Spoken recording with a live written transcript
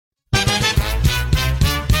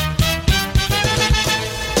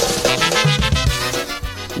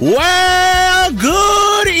Well,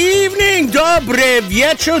 good evening, dobre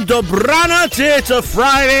wieczór, dobranoc. It's a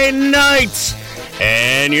Friday night,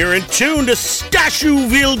 and you're in tune to Stashu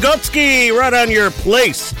Wilgocki, right on your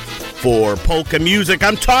place for polka music.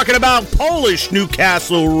 I'm talking about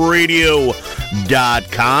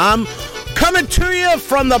PolishNewcastleRadio.com, coming to you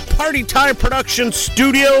from the Party Time Production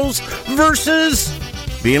Studios versus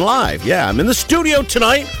being live. Yeah, I'm in the studio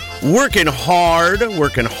tonight, working hard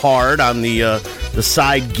on the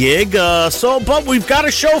side gig. But we've got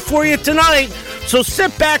a show for you tonight. So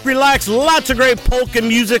sit back, relax. Lots of great polka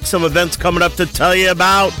music. Some events coming up to tell you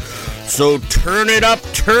about. So turn it up,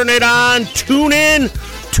 turn it on, tune in,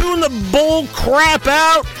 tune the bull crap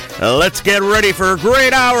out. Let's get ready for a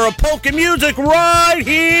great hour of polka music right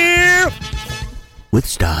here with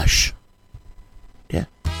Stash. Yeah.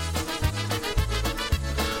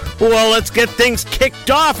 Well, let's get things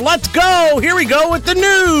kicked off. Let's go. Here we go with the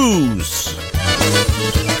news.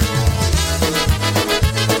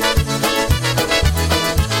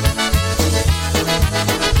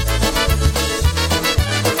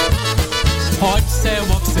 Chodź se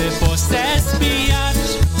łopsy po se spijać,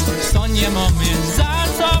 co nie mamy za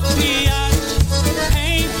co pijać.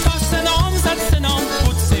 Hej, to synom za synom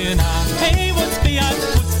pucyna, hej, wód spijać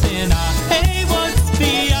pucyna, hej, wód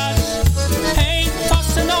spijać. Hej, to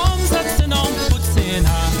synom za synom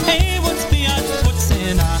pucyna, hej, wód spijać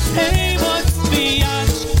pucyna, hej, wód spijać.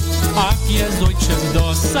 Ach, jest ojczyk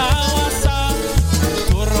do sałasa,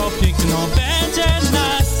 któro piękno będzie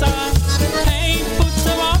nasa. Hej,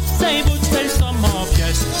 pucy łopsy i bucel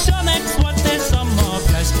samopieś, żonek złoty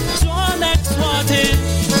samopieś, żonek złoty.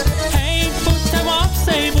 Hej, pucy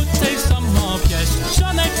łopsy i bucel samopieś,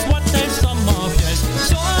 żonek złoty samopieś,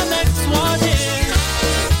 żonek złoty.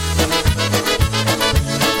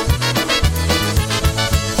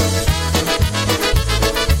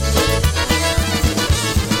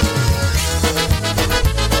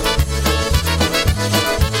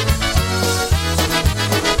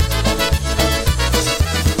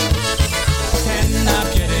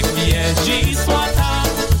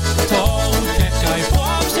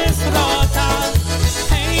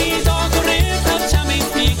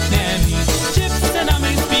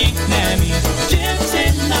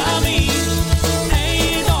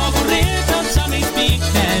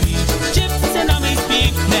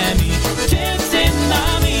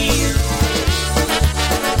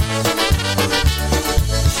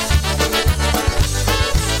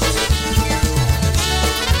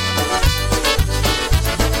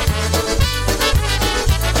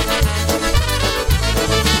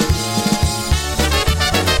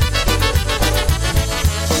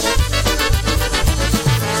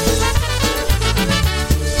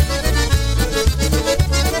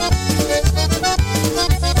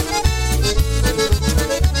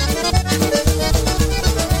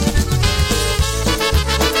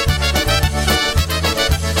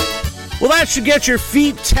 Should get your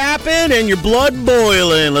feet tapping and your blood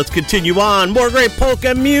boiling. Let's continue on. More great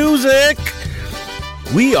polka music.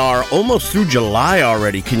 We are almost through July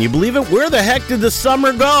already. Can you believe it? Where the heck did the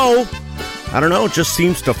summer go? I don't know. It just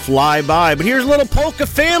seems to fly by. But here's a little polka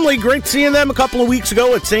family. Great seeing them a couple of weeks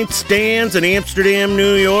ago at St. Stan's in Amsterdam,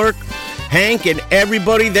 New York. Hank and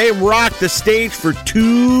everybody, they rocked the stage for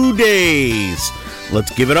 2 days.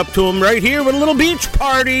 Let's give it up to them right here with a little beach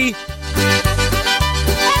party.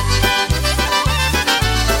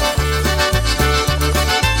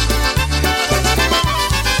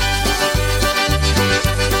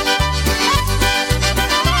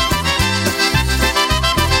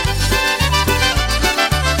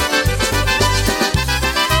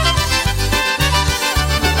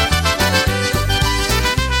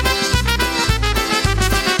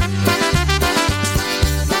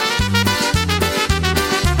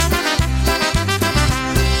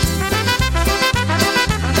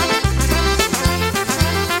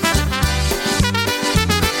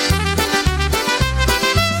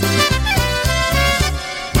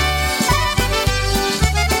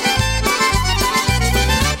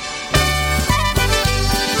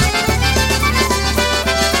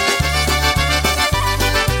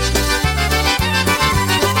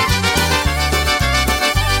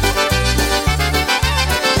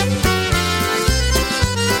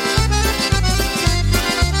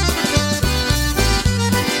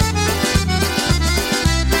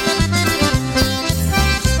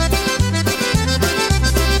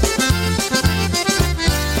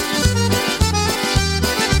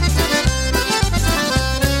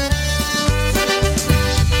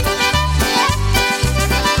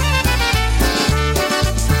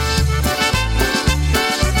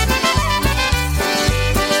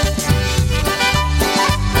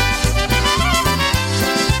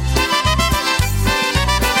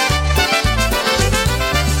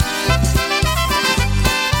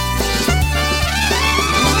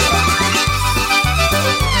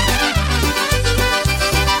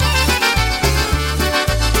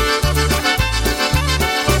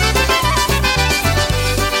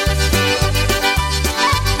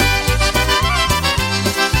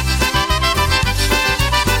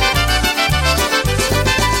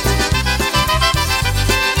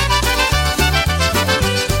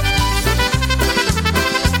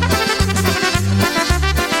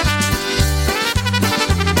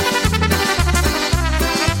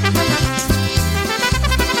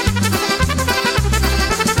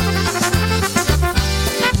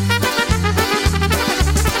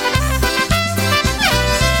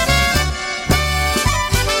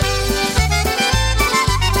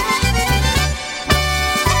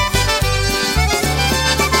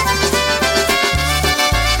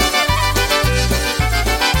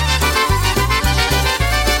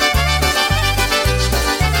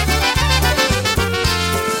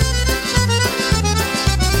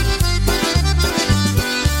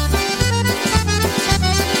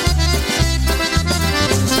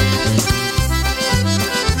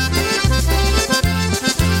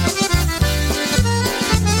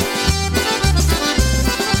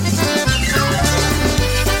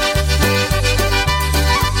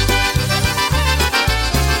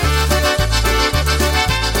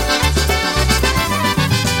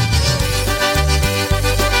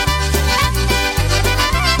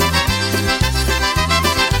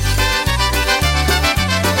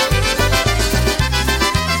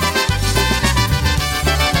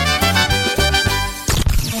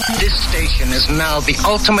 now the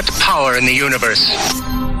ultimate power in the universe.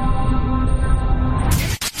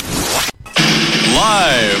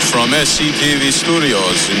 Live from SCTV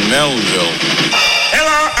Studios in Melville.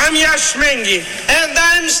 Hello, I'm Yash Mengi. And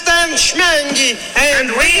I'm Stan Schmengi. And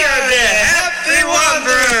we are the Happy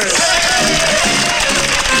Wanderers.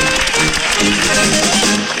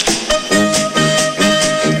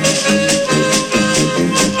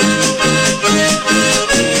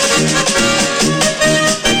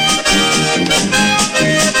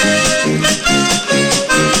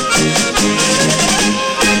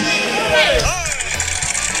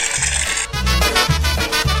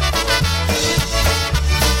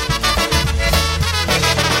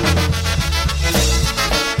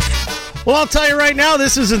 Well, I'll tell you right now,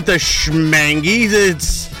 this isn't the Schmangy.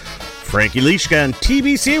 It's Frankie Lischka on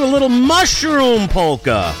TBC with a little mushroom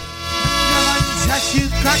polka.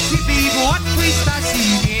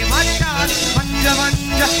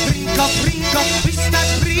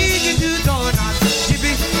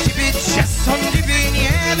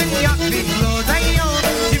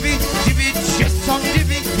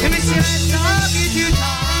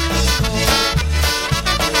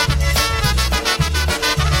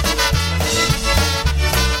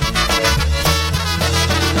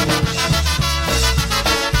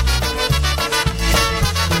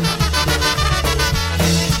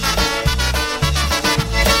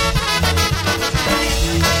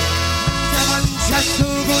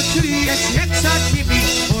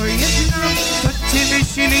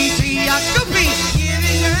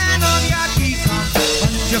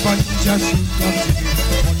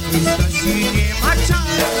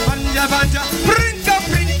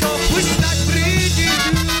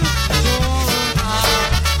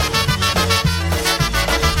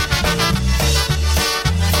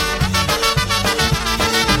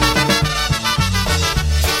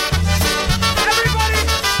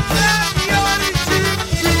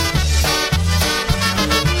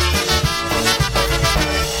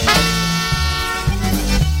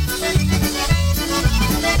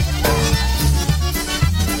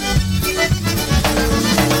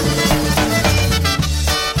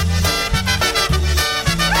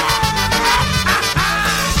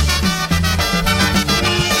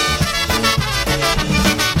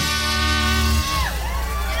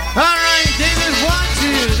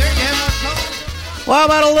 Well, how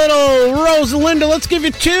about a little Rosalinda? Let's give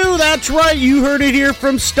you two. That's right. You heard it here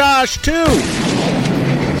from Stosh, too.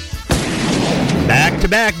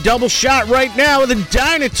 Back-to-back double shot right now with the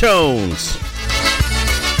Dynatones.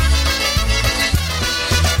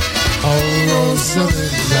 Oh,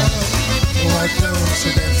 Rosalinda, why don't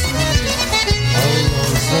you dance with me? Oh,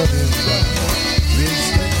 Rosalinda, please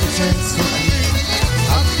take a chance with me.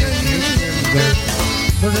 How can you give me?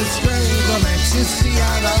 For the strange romance you see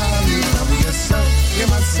out of you, love yourself, you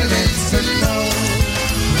must answer no.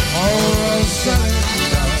 Oh,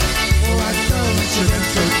 Rosalinda, why don't you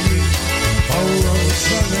dance with me? Oh,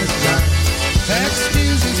 Rosalinda,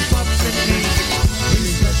 excuses bumping me,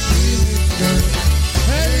 please let me go.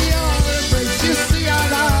 Hey, your embrace you see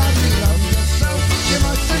out of you, love yourself, you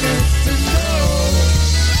must answer no.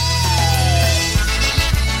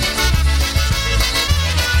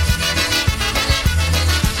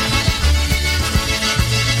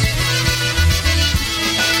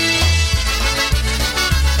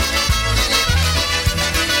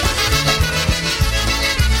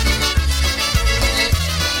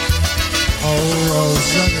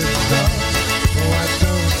 Rosalinda, why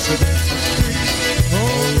don't you dance with me?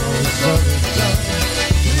 Oh, Rosalinda,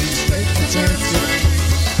 please take a chance with me.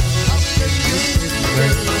 How can you sit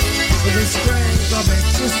there with this strange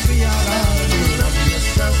romance you see out of you? Love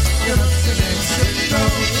yourself, you must answer no.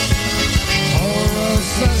 Oh,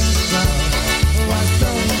 Rosalinda, why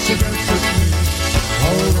don't you dance with me?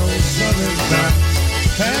 Oh, Rosalinda,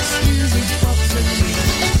 excuses bumping me,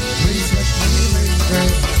 please let me linger.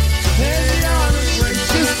 Hey, your embrace,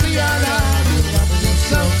 you see I love you, love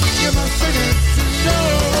yourself, you must answer no.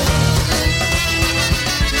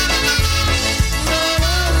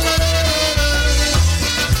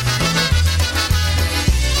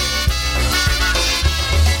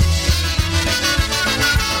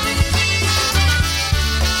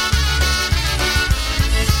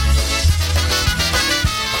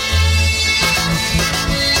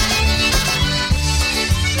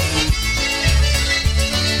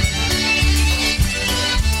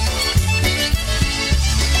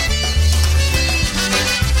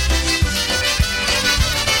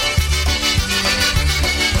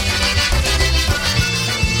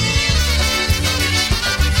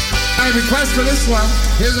 Request for this one.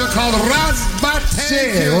 Here's one called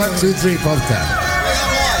Razbate. 1, 2, 3, polka.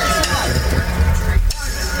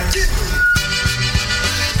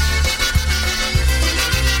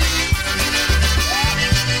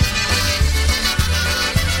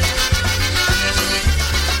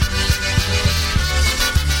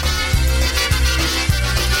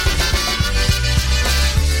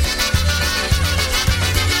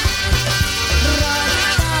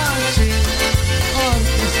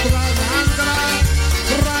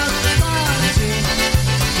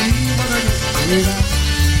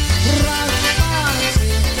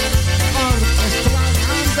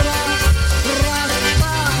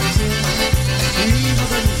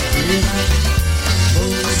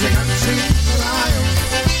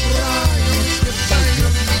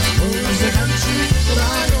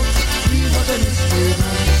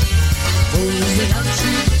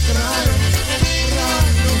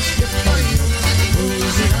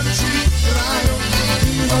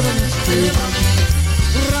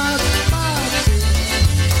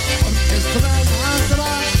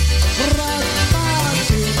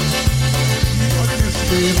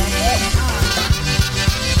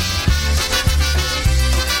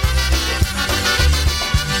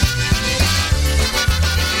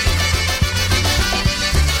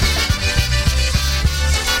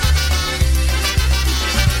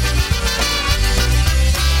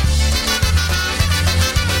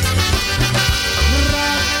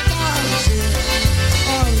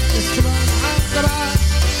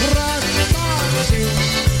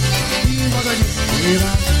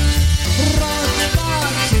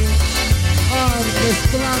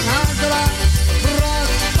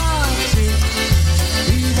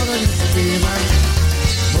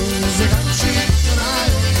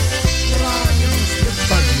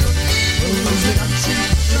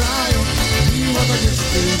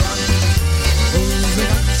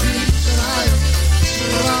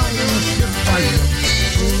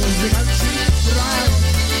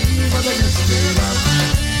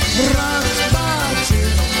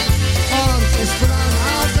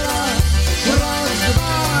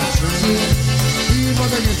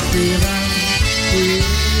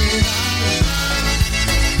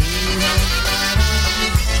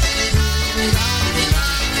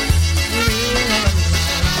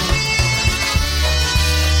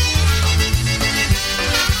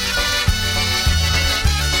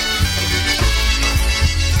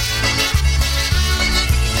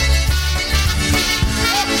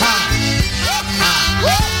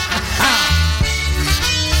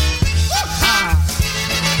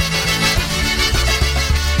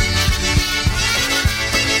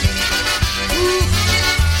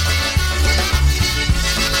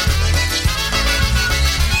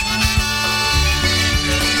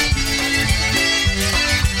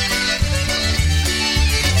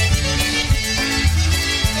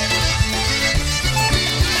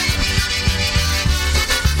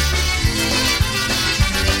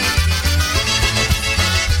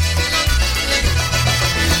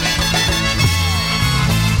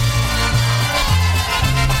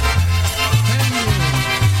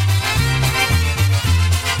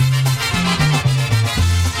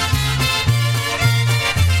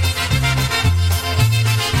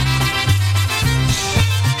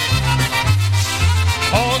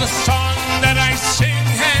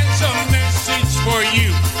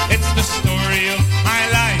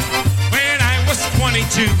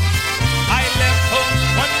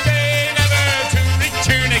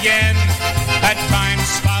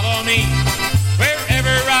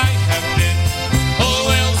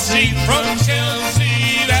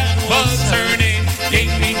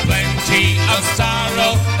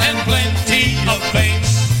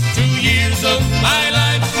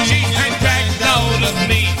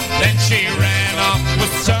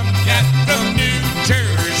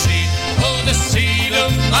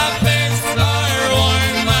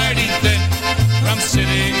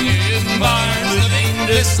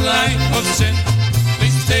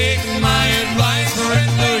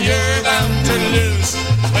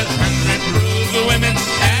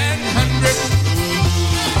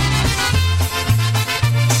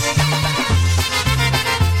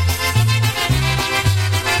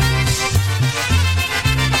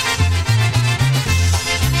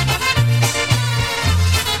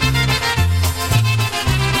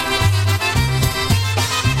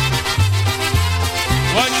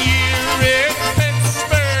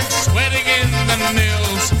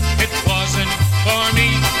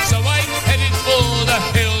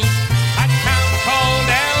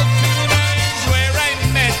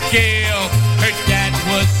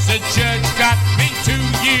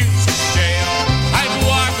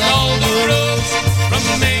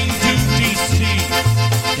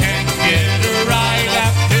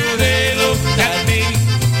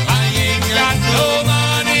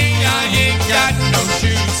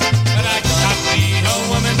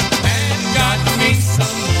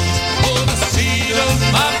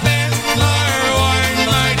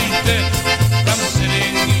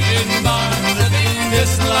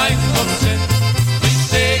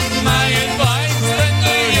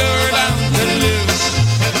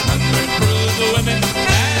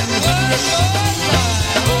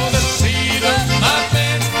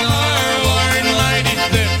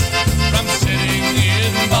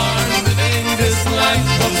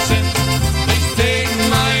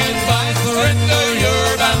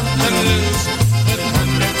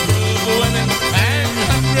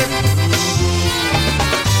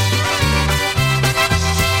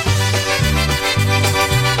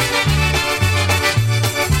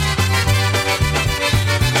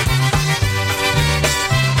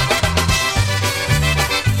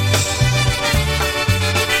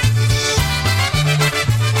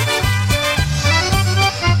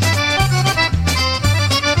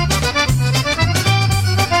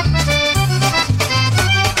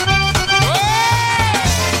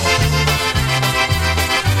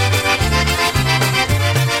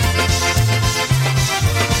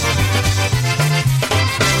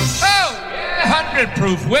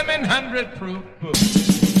 proof. Women 100 proof boots.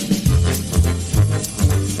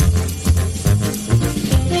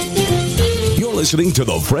 You're listening to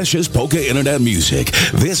the freshest polka internet music.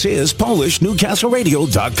 This is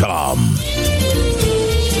PolishNewcastleRadio.com.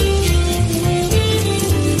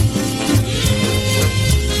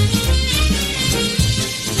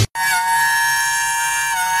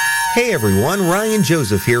 Hey everyone, Ryan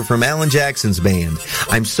Joseph here from Alan Jackson's band.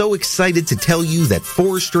 I'm so excited to tell you that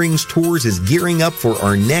Four Strings Tours is gearing up for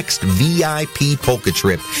our next VIP polka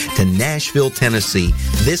trip to Nashville, Tennessee,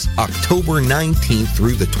 this October 19th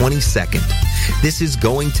through the 22nd. This is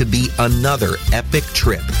going to be another epic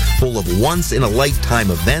trip full of once-in-a-lifetime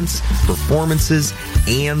events, performances,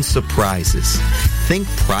 and surprises. Think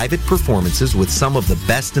private performances with some of the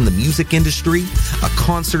best in the music industry, a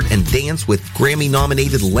concert and dance with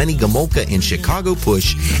Grammy-nominated Lenny Gomulka and Chicago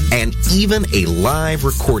Push, and even a live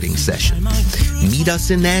recording session. Meet us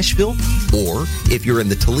in Nashville, or if you're in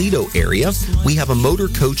the Toledo area, we have a motor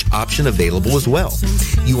coach option available as well.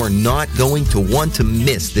 You are not going to want to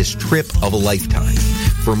miss this trip of a lifetime.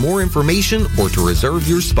 For more information or to reserve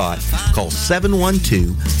your spot, call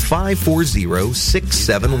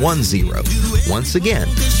 712-540-6710. Once again,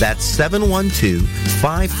 that's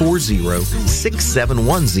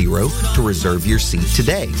 712-540-6710 to reserve your seat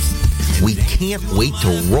today. We can't wait to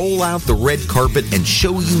roll out the red carpet and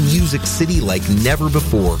show you Music City like never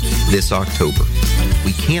before this October.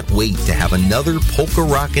 We can't wait to have another polka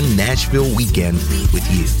rockin' Nashville weekend with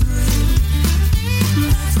you.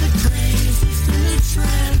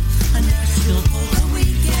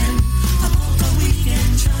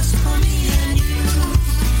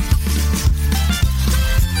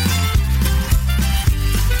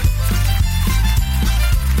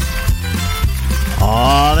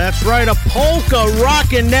 Oh, that's right, a polka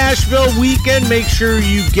rockin' Nashville weekend. Make sure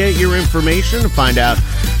you get your information to find out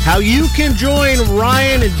how you can join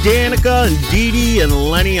Ryan and Danica and Dee Dee and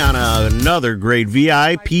Lenny on another great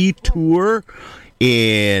VIP tour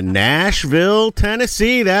in Nashville,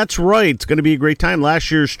 Tennessee. That's right. It's going to be a great time.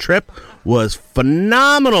 Last year's trip was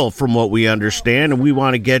phenomenal from what we understand, and we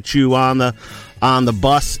want to get you on the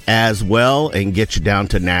bus as well and get you down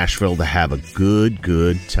to Nashville to have a good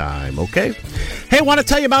time, okay? Hey, I want to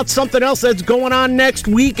tell you about something else that's going on next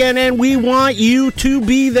weekend, and we want you to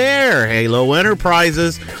be there. Halo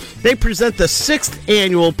Enterprises, they present the 6th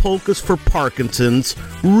annual Polkas for Parkinson's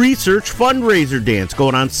Research Fundraiser Dance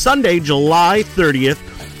going on Sunday, July 30th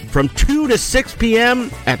from 2 to 6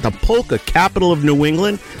 p.m. at the polka capital of New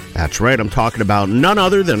England. That's right, I'm talking about none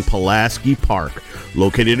other than Pulaski Park.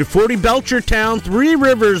 Located at 40 Belchertown, Three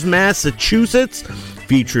Rivers, Massachusetts,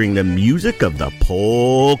 featuring the music of the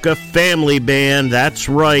Polka Family Band. That's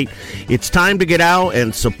right. It's time to get out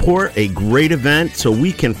and support a great event so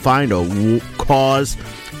we can find a cause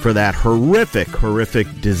for that horrific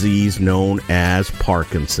disease known as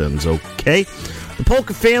Parkinson's, okay? The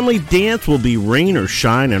Polka Family Dance will be rain or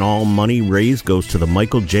shine, and all money raised goes to the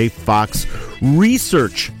Michael J. Fox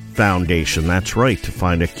Research Foundation. That's right, to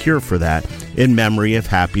find a cure for that in memory of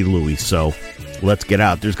Happy Louie. So let's get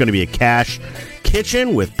out. There's going to be a cash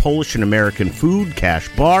kitchen with Polish and American food,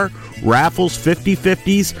 cash bar, raffles,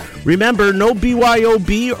 50/50s. Remember, no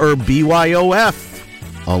BYOB or BYOF.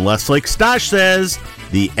 Unless, like Stash says,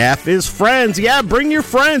 the F is friends. Yeah, bring your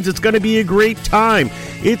friends. It's going to be a great time.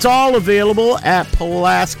 It's all available at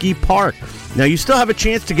Pulaski Park. Now, you still have a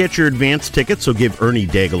chance to get your advance tickets, so give Ernie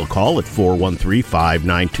Daigle a call at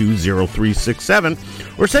 413-592-0367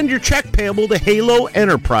 or send your check payable to Halo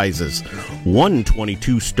Enterprises,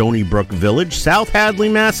 122 Stony Brook Village, South Hadley,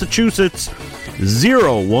 Massachusetts,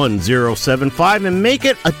 01075, and make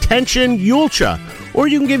it attention Yulcha. Or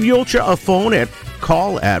you can give Yulcha a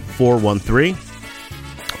call at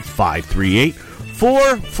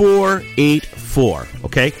 413-538-4484.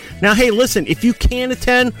 Okay? Now, hey, listen, if you can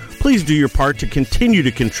attend, please do your part to continue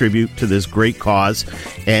to contribute to this great cause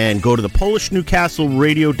and go to the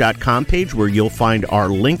PolishNewcastleRadio.com page where you'll find our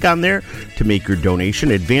link on there to make your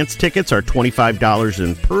donation. Advance tickets are $25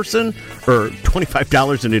 in person, or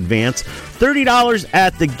 $25 in advance, $30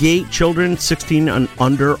 at the gate. Children 16 and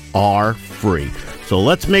under are free. So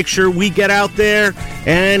let's make sure we get out there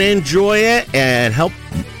and enjoy it and help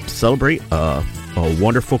celebrate a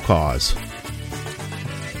wonderful cause.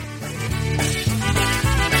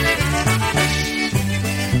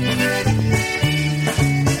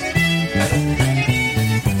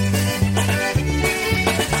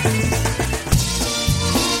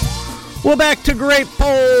 Well, back to great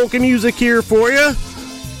polka music here for you.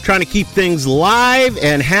 Trying to keep things live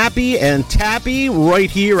and happy and tappy right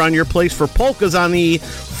here on your place for polkas on the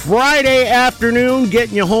Friday afternoon,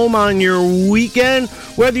 getting you home on your weekend.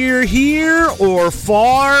 Whether you're here or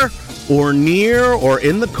far or near or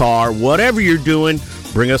in the car, whatever you're doing,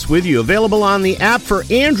 bring us with you. Available on the app for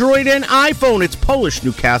Android and iPhone. It's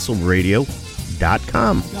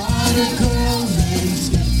PolishNewcastleRadio.com.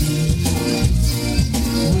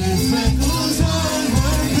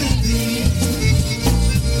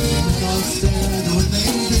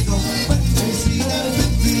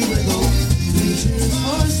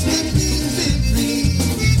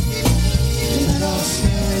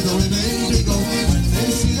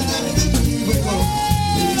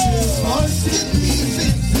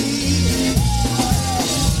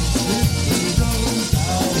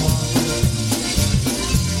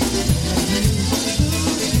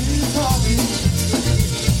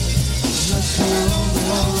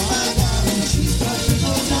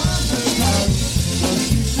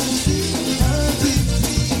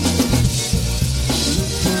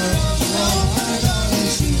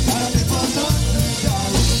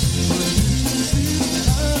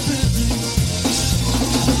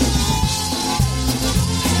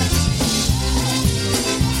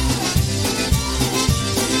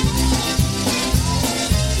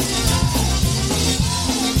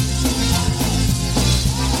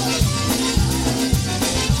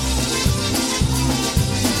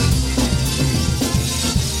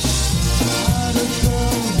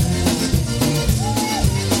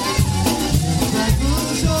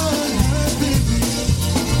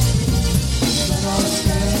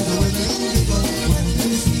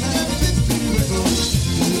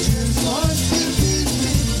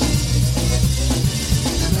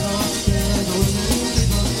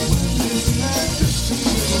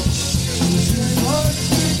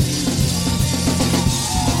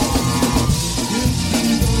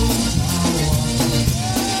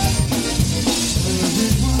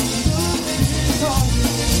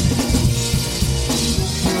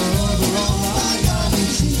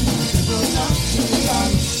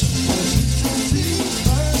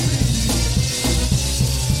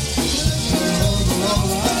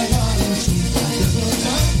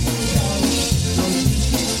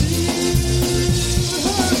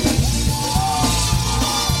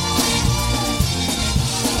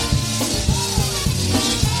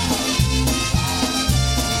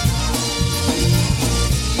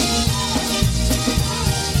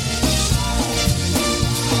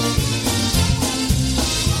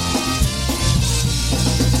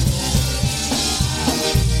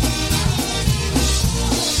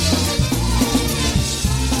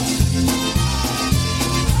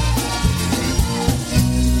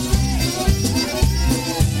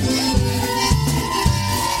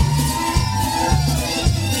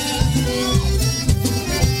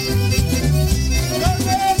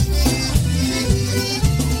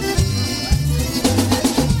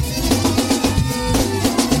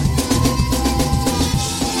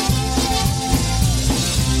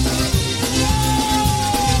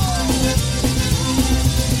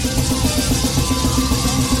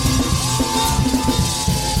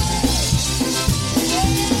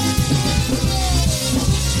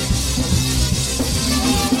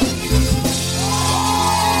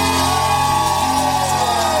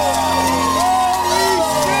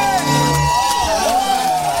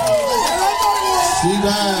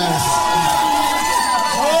 fast.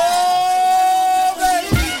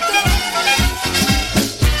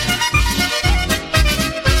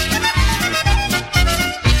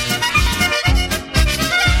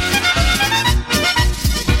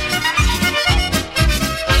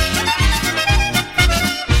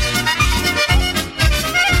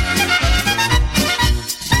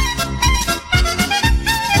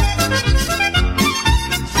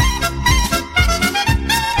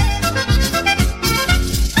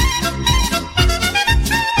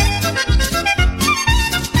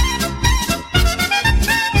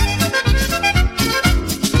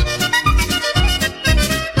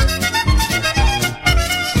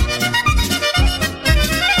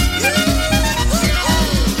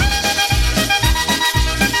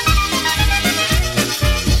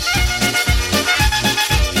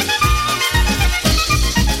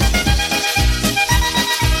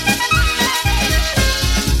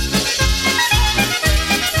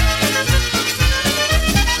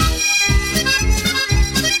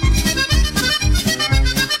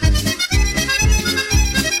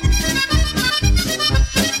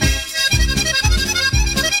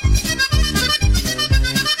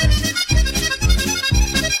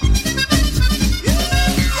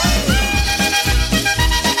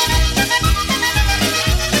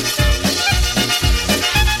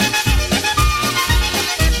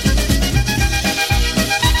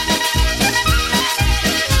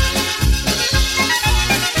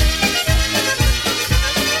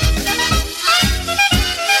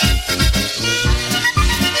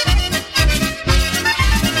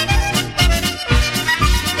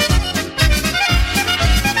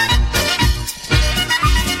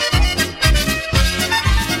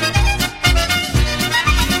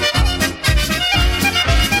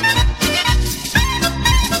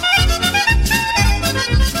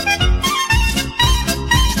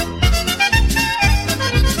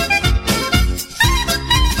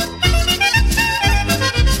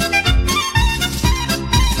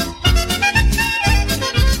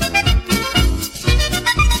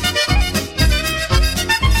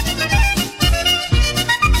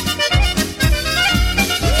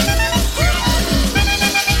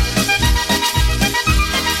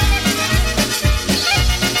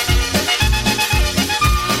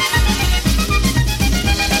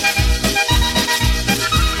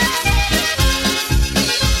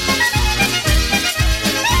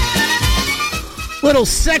 Little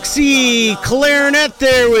sexy clarinet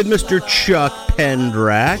there with Mr. Chuck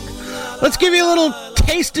Pendrak. Let's give you a little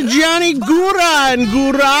taste of Johnny Góra and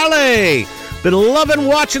Górale. Been loving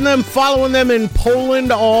watching them, following them in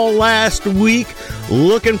Poland all last week.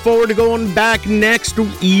 Looking forward to going back next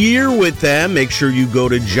year with them. Make sure you go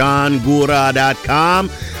to johngóra.com.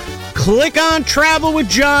 Click on Travel with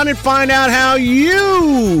John and find out how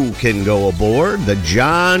you can go aboard the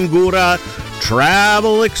John Góra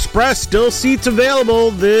Travel Express. Still seats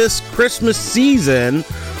available this Christmas season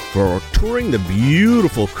for touring the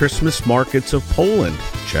beautiful Christmas markets of Poland.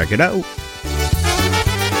 Check it out.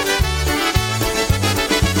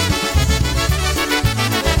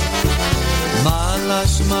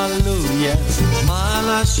 Malarz maluje,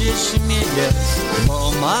 malarz się śmieje,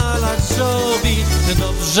 bo malarzowi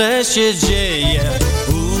dobrze się dzieje.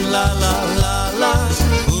 La la la la,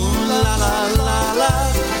 la la la la, la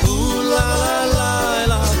la la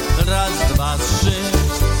la. Raz, dwa, trzy.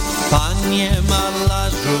 Panie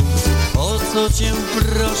malarzu, o co cię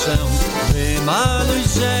proszę? Wymaluj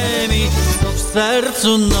ziemi, co w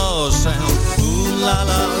sercu noszę. La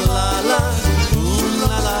la la la,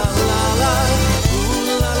 la la la la.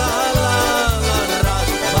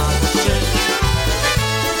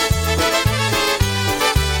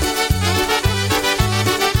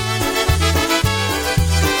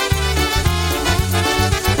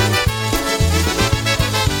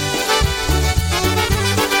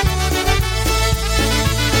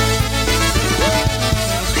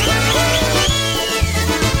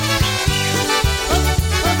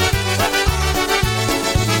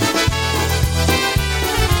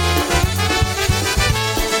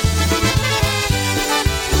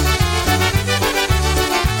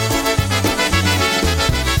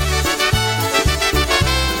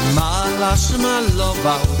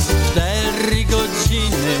 Malował 4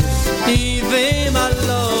 godziny i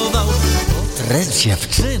wymalował portret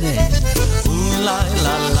dziewczyny. La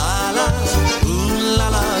la la la, la la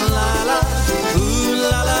la la,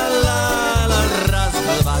 la la la la. Raz,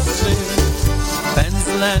 dwa, trzy.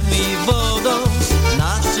 Pędzlem i wodą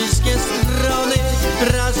na wszystkie strony.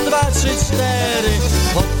 Raz, dwa, trzy, cztery.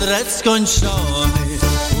 Portret skończony.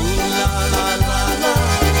 La la la la.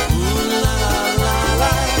 La la la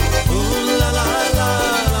la, la la la la,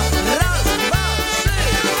 raz, dwa, trzy.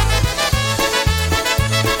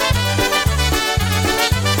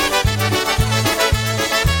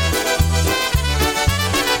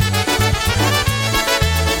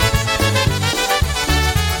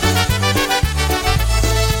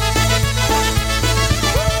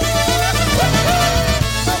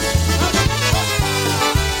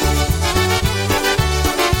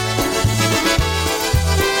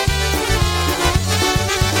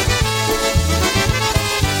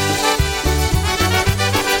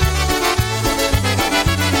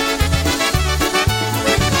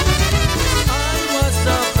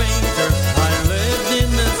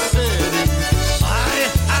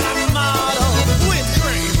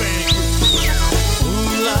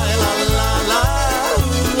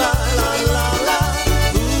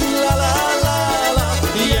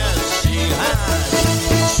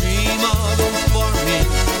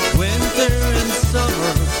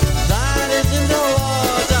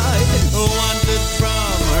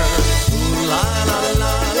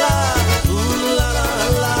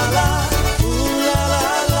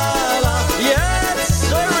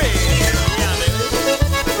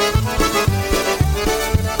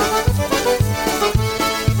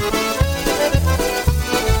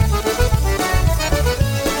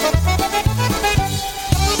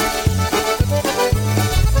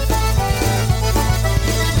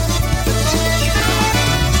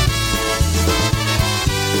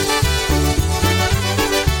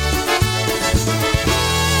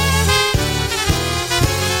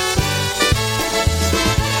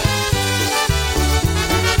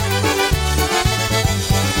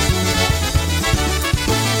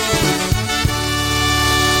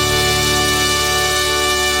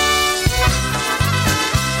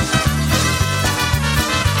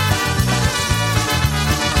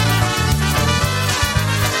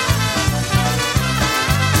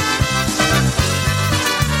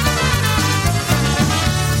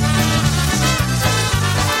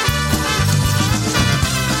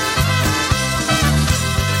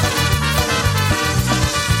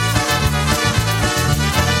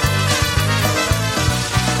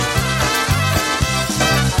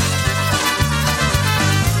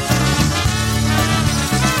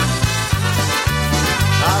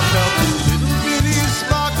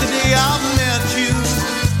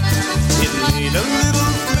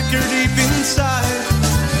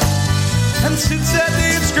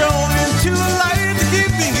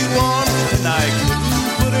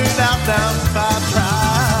 down by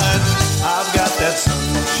pride. I've got that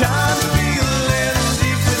sunshine feeling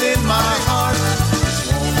deep within my heart. Its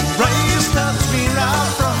warm rays touch me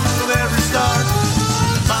right from the very start.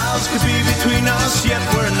 Miles could be between us, yet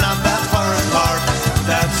we're not that far apart.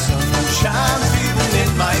 That sunshine feeling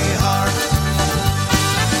in my heart.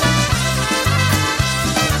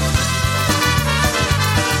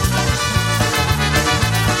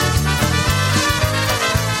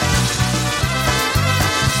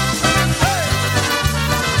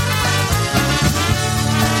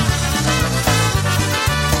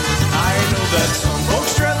 That some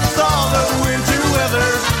folks dread the thaw, the winter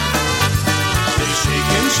weather. They shake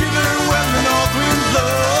and shiver when the north wind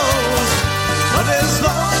blows. But as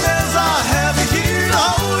long as I have you here,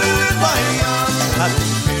 I'll hold you in my arms. I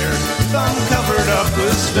don't care if I'm covered up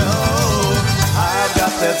with snow. I've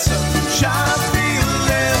got that sunshine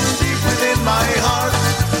feeling deep within my heart.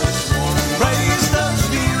 This warm rays touch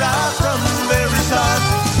me right from the very start.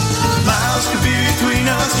 Miles could be between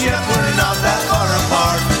us, yet we're not that far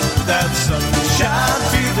apart. That sunshine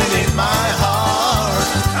feeling in my heart.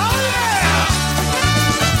 Oh yeah!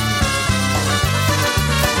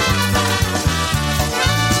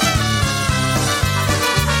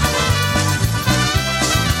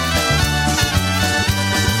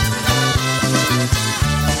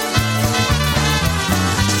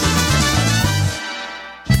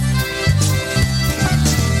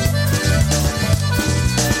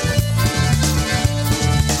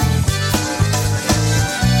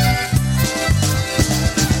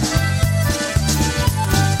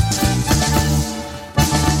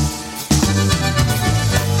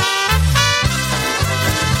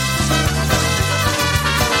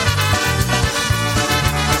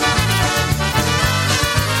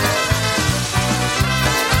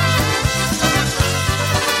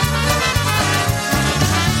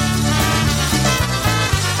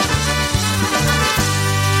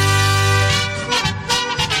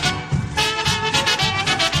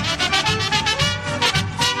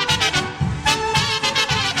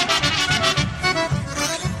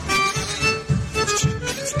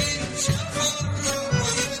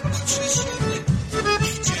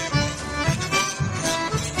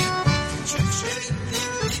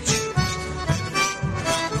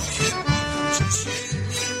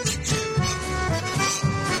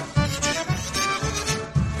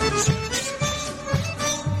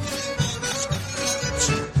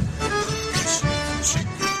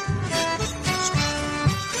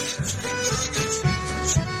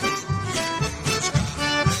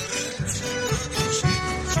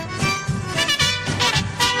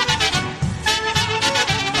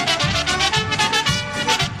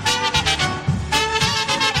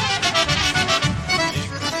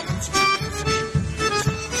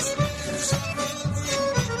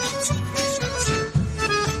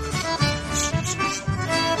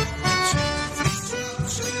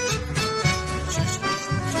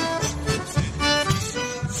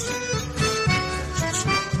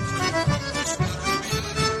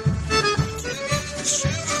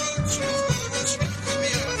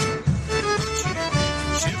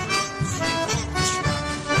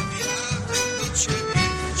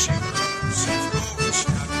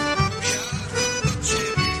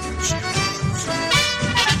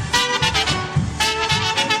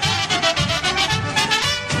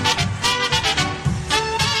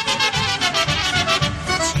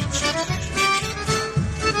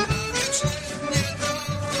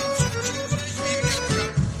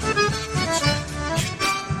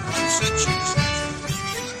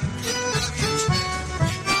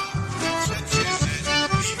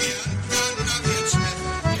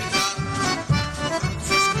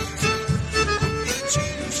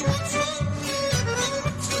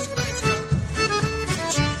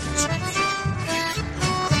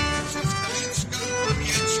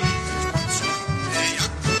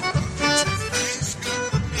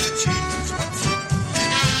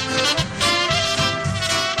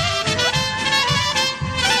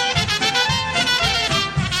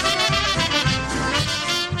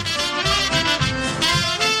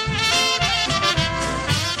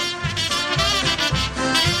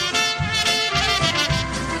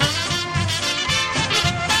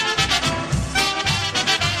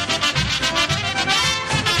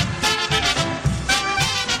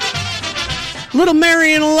 Little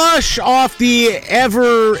Marion Lush off the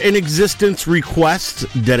Ever in Existence request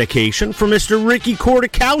dedication for Mr. Ricky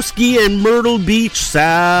Kordakowski in Myrtle Beach,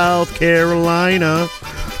 South Carolina.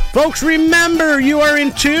 Folks, remember, you are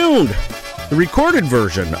in tune the recorded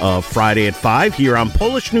version of Friday at 5 here on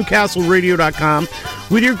PolishNewcastleRadio.com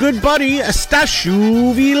with your good buddy,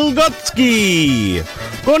 Stasiu Wilgocki.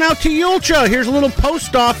 Going out to Yulcha. Here's a little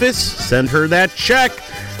post office. Send her that check.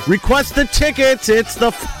 Request the tickets. It's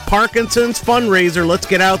the Parkinson's fundraiser. Let's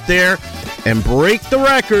get out there and break the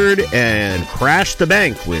record and crash the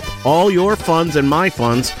bank with all your funds and my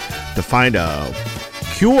funds to find a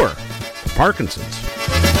cure for Parkinson's.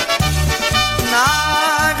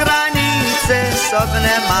 Na granicy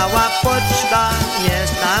sobie mała poczta,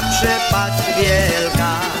 jest tam przypaść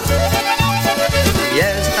wielka.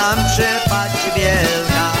 Jest tam przypaść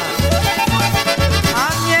wielka. A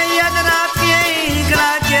mnie jedna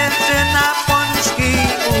piękna dziewczyna pączki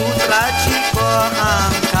utraci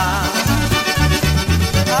kochanka.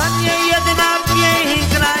 A mnie jedna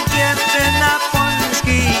piękna dziewczyna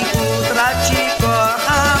pączki utraci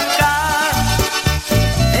kochanka.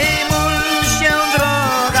 I mól się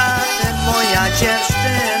droga, ty moja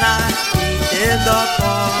dziewczyna, i ty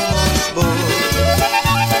dopomóż Bóg.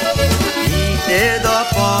 I ty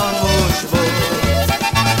dopomóż Bóg.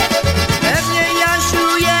 Pewnie Jasiu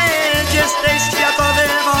jedzie z tej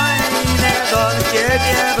światowej wojny, do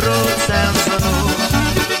ciebie wrócę znów.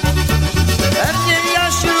 Pewnie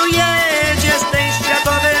Jasiu jedzie z tej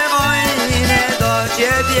światowej wojny, do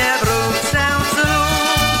ciebie wrócę znów.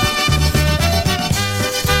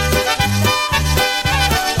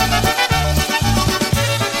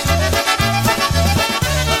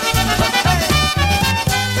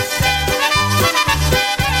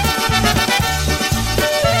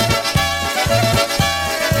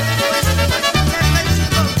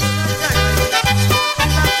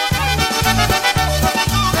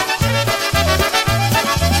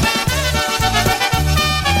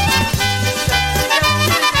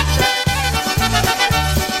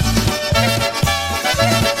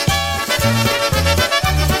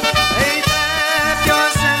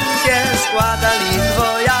 Składali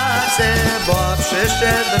dwojacy, bo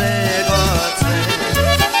przyszedł Rygocy,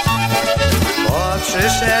 bo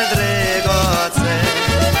przyszedł Rygocy.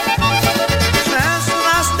 W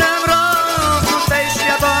 16 roku tej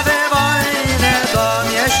światowej wojny do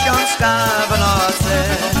miesiączka w nocy.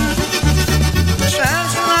 W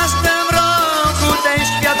 16 roku tej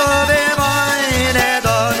światowej wojny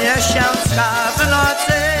do miesiączka w nocy.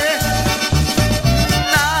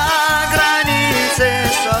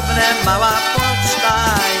 Mała poczta,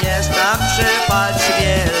 jest tam przypaść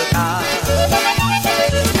wielka.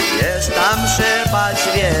 Jest tam przypaść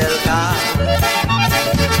wielka.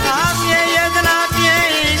 A mnie jedna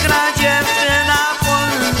piękna dziewczyna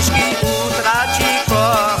pączki utraci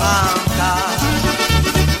kochanka.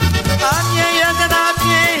 A mnie jedna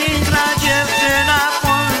piękna dziewczyna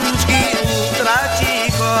pączki utraci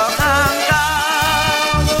kochanka.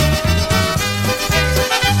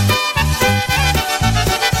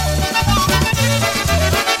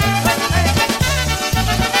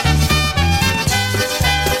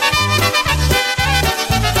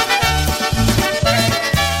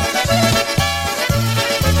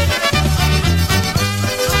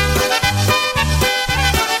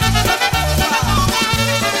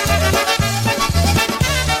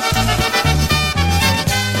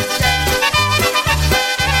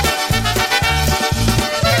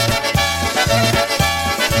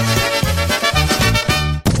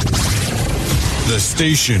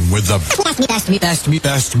 Station with the best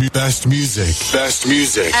music. Best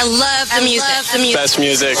music. I love the music. Best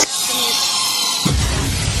music.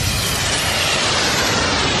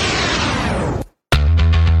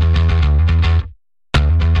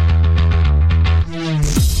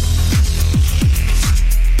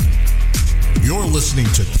 You're listening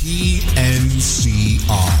to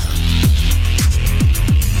PNCR.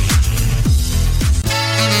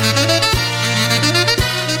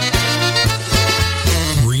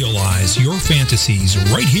 Your fantasies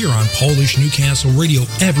right here on Polish Newcastle Radio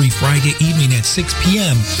every Friday evening at 6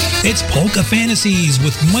 p.m. It's Polka Fantasies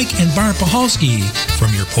with Mike and Barb Pahalski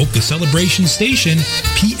from your polka celebration station,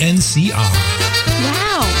 PNCR.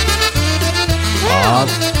 Wow.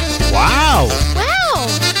 Wow.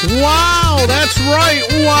 Wow, that's right.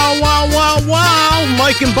 Wow.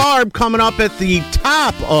 Mike and Barb coming up at the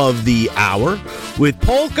top of the hour with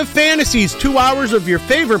Polka Fantasies. 2 hours of your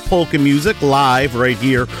favorite polka music live right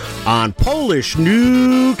here on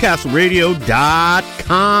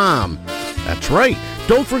PolishNewcastleRadio.com. That's right.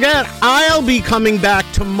 Don't forget, I'll be coming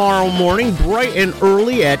back tomorrow morning bright and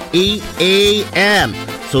early at 8 a.m.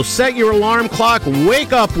 So set your alarm clock.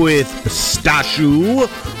 Wake up with Stasiu.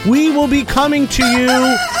 We will be coming to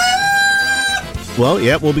you. Well,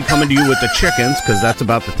 yeah, we'll be coming to you with the chickens because that's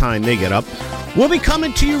about the time they get up. We'll be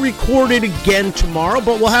coming to you recorded again tomorrow,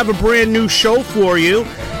 but we'll have a brand new show for you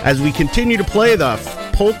as we continue to play the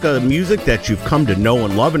polka music that you've come to know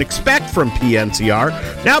and love and expect from PNCR.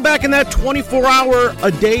 Now back in that 24-hour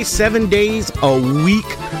a day, 7 days a week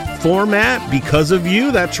format because of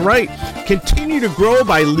you. That's right. Continue to grow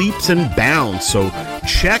by leaps and bounds. So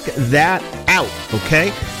check that out,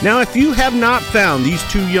 okay? Now, if you have not found these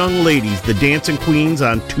two young ladies, the Dancing Queens,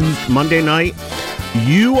 on Monday night,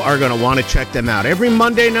 you are going to want to check them out. Every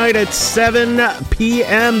Monday night at 7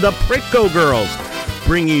 p.m., the Pritko Girls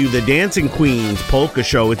bringing you the Dancing Queens Polka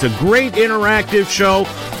Show. It's a great interactive show.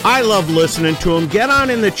 I love listening to them. Get on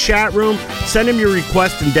in the chat room, send them your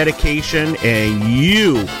request and dedication, and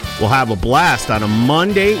you will have a blast on a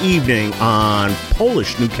Monday evening on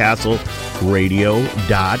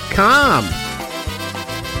PolishNewcastleRadio.com.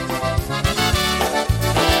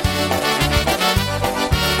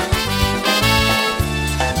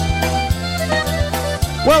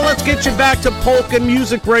 Well, let's get you back to polka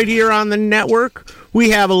music right here on the network.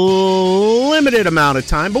 We have a limited amount of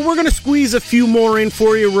time, but we're going to squeeze a few more in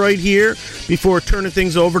for you right here before turning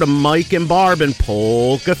things over to Mike and Barb and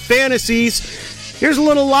Polka Fantasies. Here's a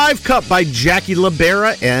little live cut by Jackie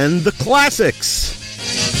Libera and the Classics.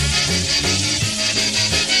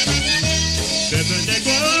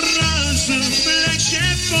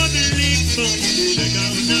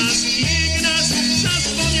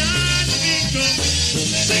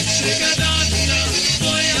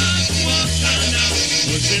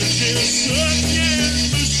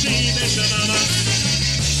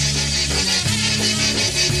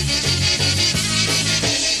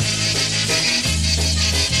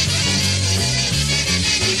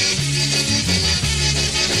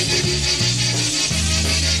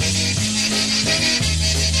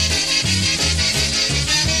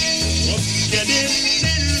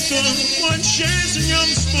 On się z nią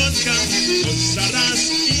spotkam, to zaraz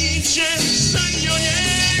idzie za nią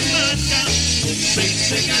jej matka.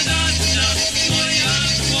 Serce gadana, moja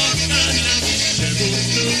kochana, czemu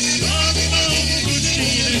tu znowu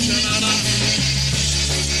uczciwe żona?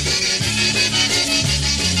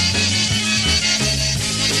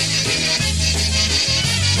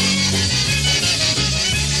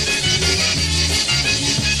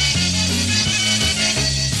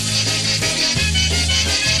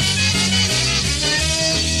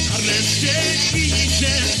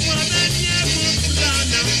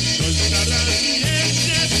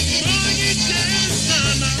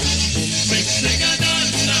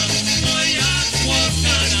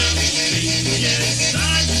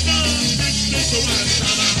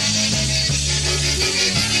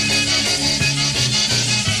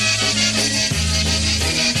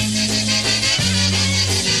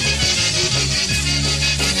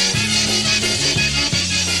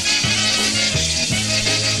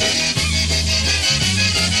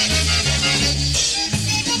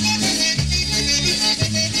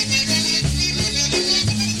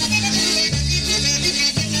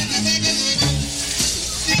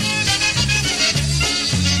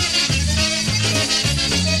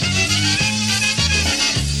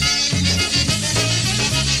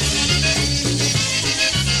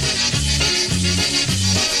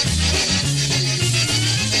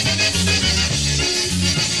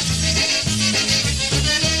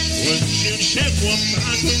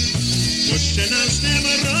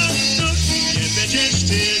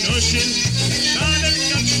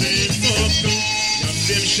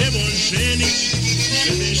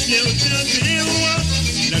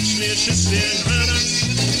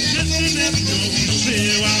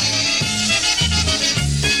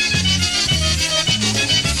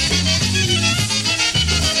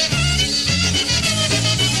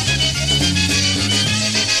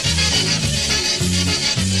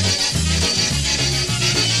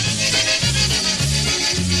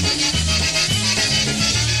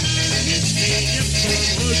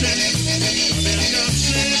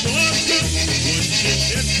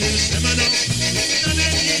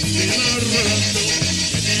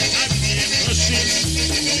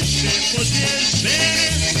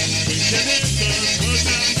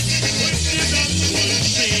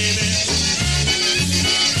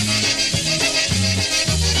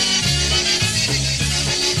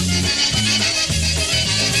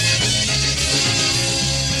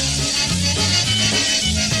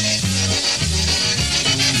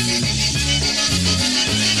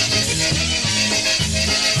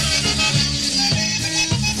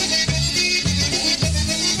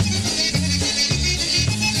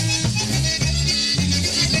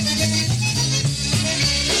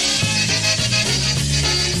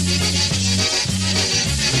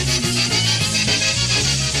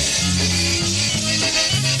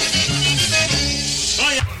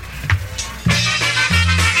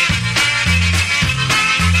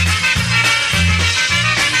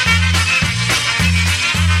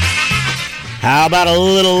 How about a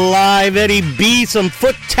little live Eddie B, some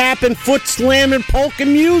foot tapping, foot slamming polka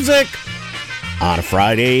music on a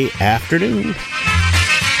Friday afternoon?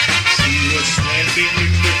 She was standing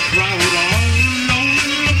in the crowd all alone,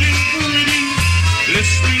 looking pretty,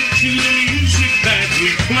 listening to the music that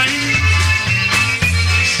we played.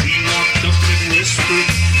 She walked up and whispered,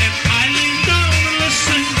 and I leaned down and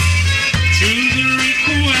listened to the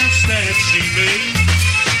request that she made.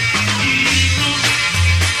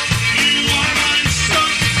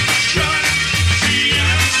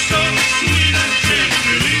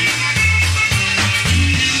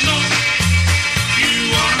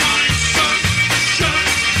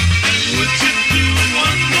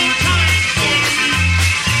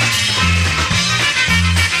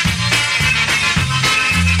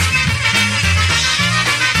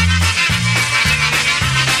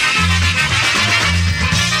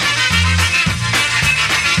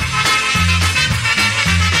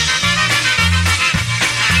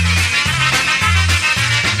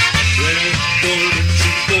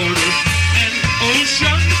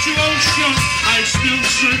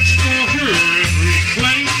 Search for her every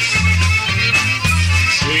place,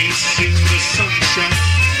 chasing the sunshine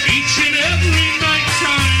each and every night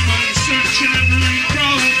time. I'm searching every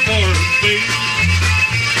crowd for her face.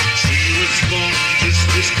 She was born just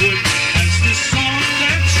as good as the song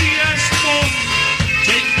that she asked for,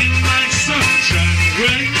 taking my sunshine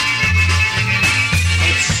away.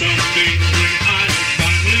 But someday when I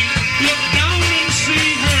finally look down and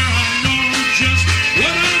see her, I know just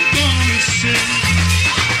what I'm gonna say.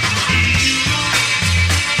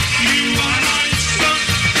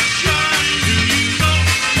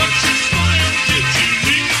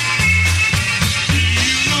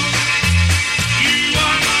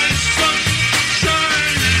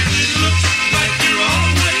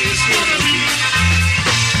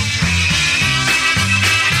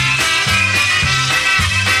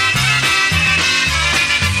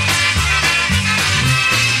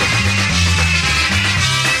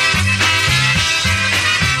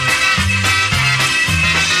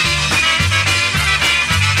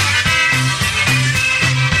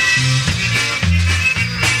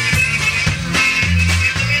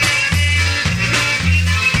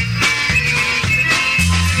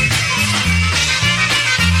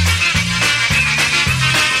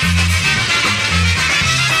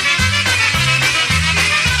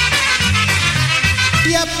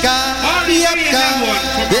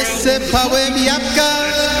 Wysypałem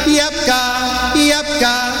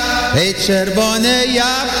jabłka, hej czerwone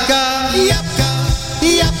jabłka,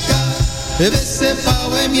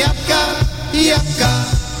 wysypałem jabłka,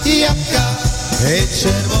 hej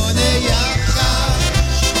czerwone jabłka.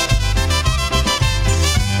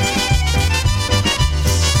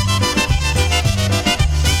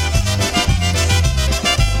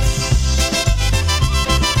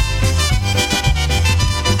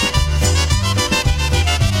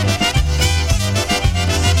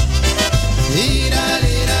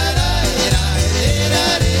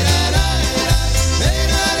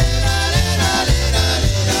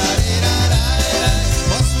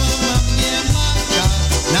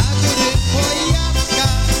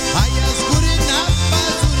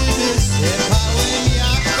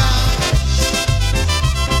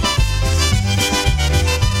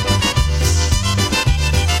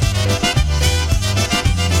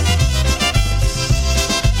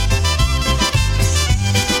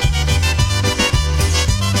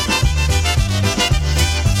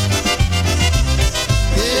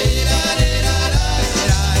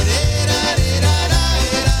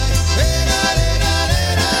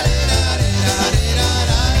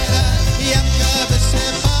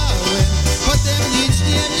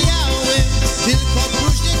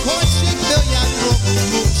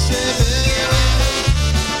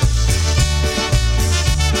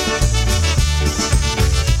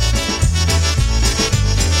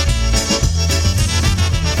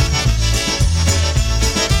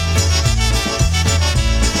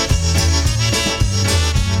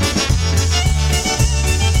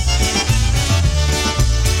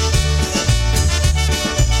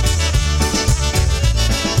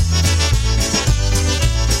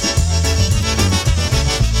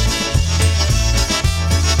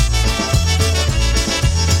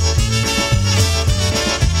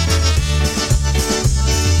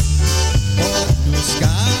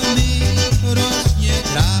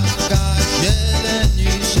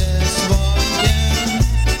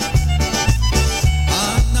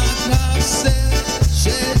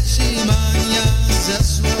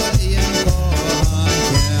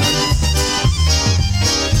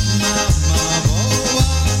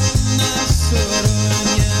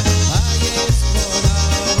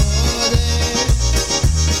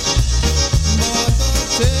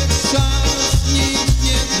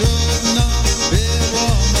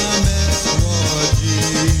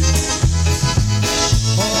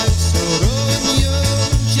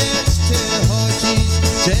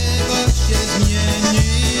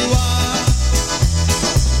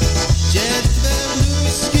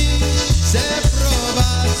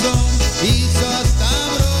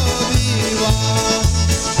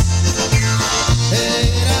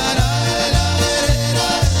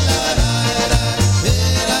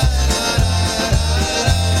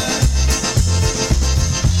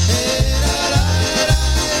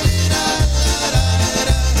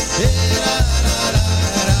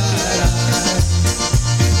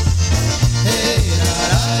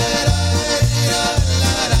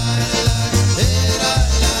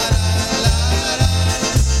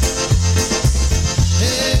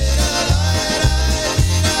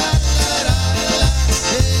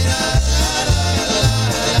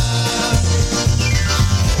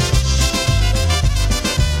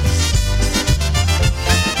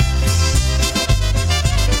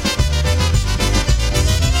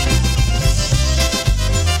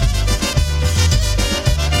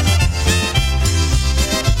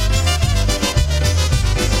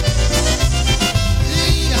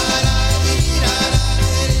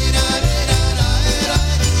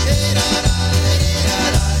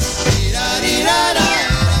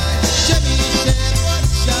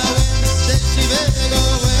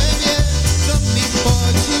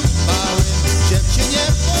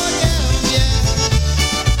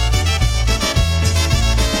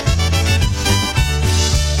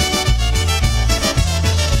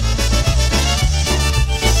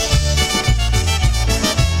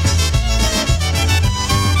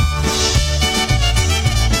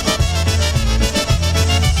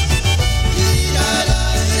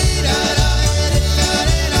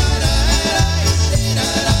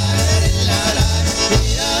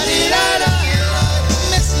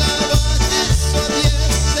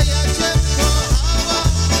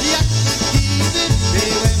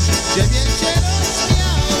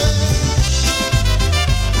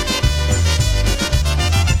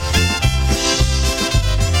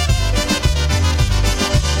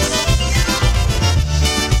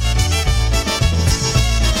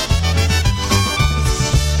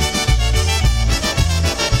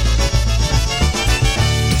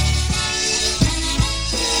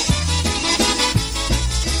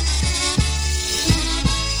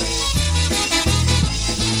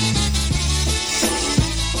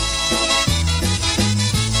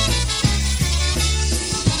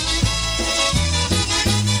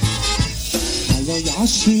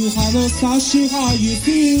 Sashu, hello Sashu, how you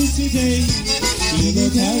feel today? You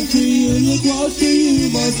look healthy, you look wealthy,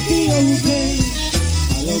 you must be okay.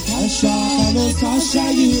 Hello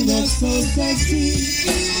Sasha, you look so sexy.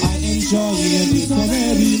 I enjoy you so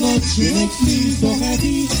very much, you make me so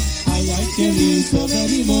happy. I like you so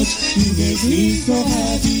very much, you make me so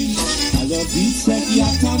happy. I love beats that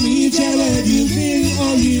yakami, jelly, you sing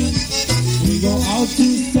on you. We go out to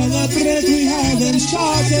celebrate, we have them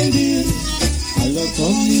shot and deal. I love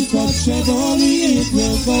only such a body, it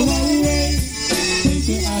will go away. Take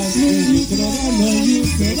it as you can remember you,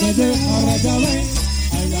 so better or a dollar.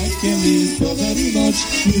 I like you so very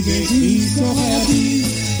much, you make me so happy.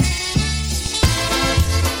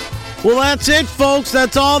 Well, that's it, folks.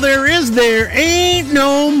 That's all there is. There ain't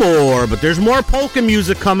no more. But there's more polka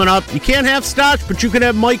music coming up. You can't have Stosh, but you can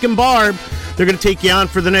have Mike and Barb. They're going to take you on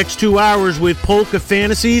for the next 2 hours with Polka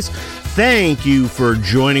Fantasies. Thank you for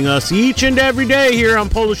joining us each and every day here on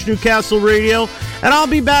Polish Newcastle Radio. And I'll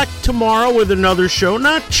be back tomorrow with another show.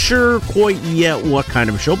 Not sure quite yet what kind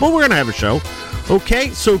of a show, but we're going to have a show. Okay,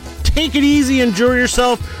 so take it easy, enjoy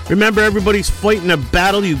yourself. Remember, everybody's fighting a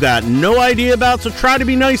battle you got no idea about, so try to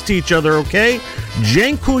be nice to each other, okay?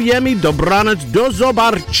 Dziękujemy, dobranoc, do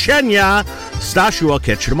zobaczenia. Stasiu, I'll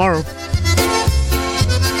catch you tomorrow.